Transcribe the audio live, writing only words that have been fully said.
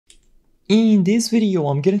In this video,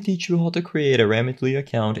 I'm gonna teach you how to create a Remitly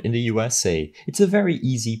account in the USA. It's a very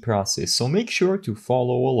easy process, so make sure to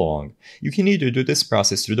follow along. You can either do this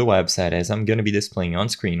process through the website, as I'm gonna be displaying on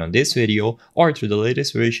screen on this video, or through the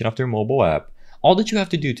latest version of their mobile app. All that you have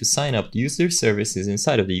to do to sign up to use their services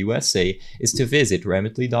inside of the USA is to visit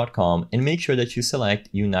remitly.com and make sure that you select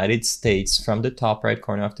United States from the top right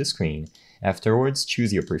corner of the screen. Afterwards,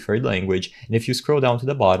 choose your preferred language, and if you scroll down to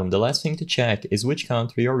the bottom, the last thing to check is which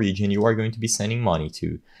country or region you are going to be sending money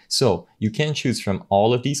to. So, you can choose from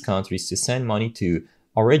all of these countries to send money to,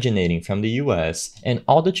 originating from the US, and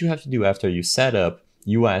all that you have to do after you set up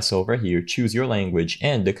US over here, choose your language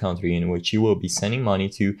and the country in which you will be sending money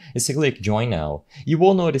to, is to click Join Now. You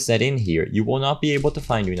will notice that in here, you will not be able to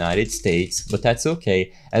find United States, but that's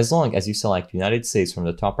okay. As long as you select United States from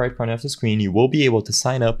the top right corner of the screen, you will be able to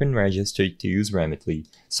sign up and register to use Remitly.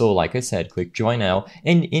 So like I said, click Join Now,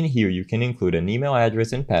 and in here you can include an email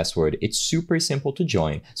address and password. It's super simple to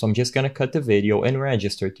join, so I'm just gonna cut the video and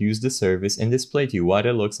register to use the service and display to you what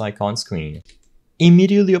it looks like on screen.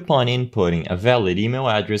 Immediately upon inputting a valid email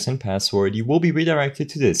address and password, you will be redirected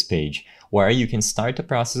to this page, where you can start the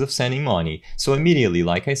process of sending money. So immediately,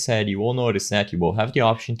 like I said, you will notice that you will have the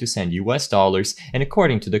option to send US dollars, and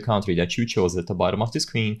according to the country that you chose at the bottom of the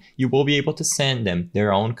screen, you will be able to send them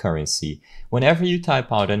their own currency. Whenever you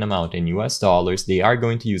type out an amount in US dollars, they are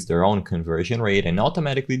going to use their own conversion rate and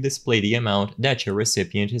automatically display the amount that your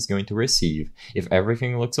recipient is going to receive. If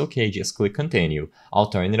everything looks okay, just click continue.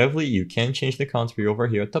 Alternatively, you can change the country over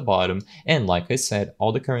here at the bottom, and like I said,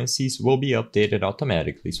 all the currencies will be updated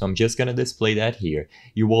automatically. So I'm just gonna display that here.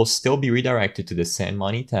 You will still be redirected to the Send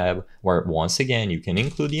Money tab, where once again you can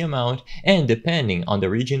include the amount, and depending on the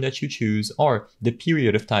region that you choose or the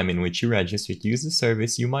period of time in which you register to use the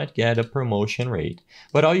service, you might get a promotion rate.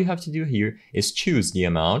 But all you have to do here is choose the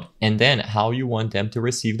amount and then how you want them to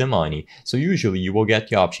receive the money. So usually you will get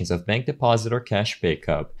the options of bank deposit or cash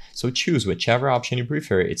pickup. So choose whichever option you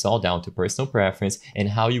prefer. It's all down to personal preference and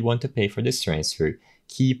how you want to pay for this transfer.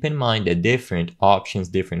 Keep in mind that different options,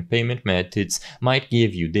 different payment methods might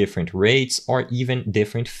give you different rates or even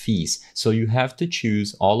different fees. So you have to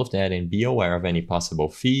choose all of that and be aware of any possible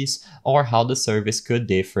fees or how the service could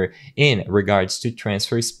differ in regards to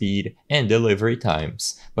transfer speed and delivery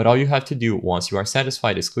times. But all you have to do once you are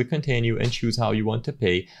satisfied is click continue and choose how you want to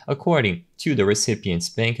pay according to the recipient's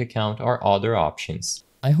bank account or other options.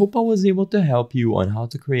 I hope I was able to help you on how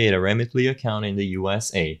to create a Remitly account in the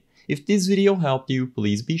USA. If this video helped you,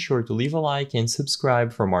 please be sure to leave a like and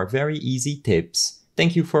subscribe for more very easy tips.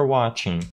 Thank you for watching.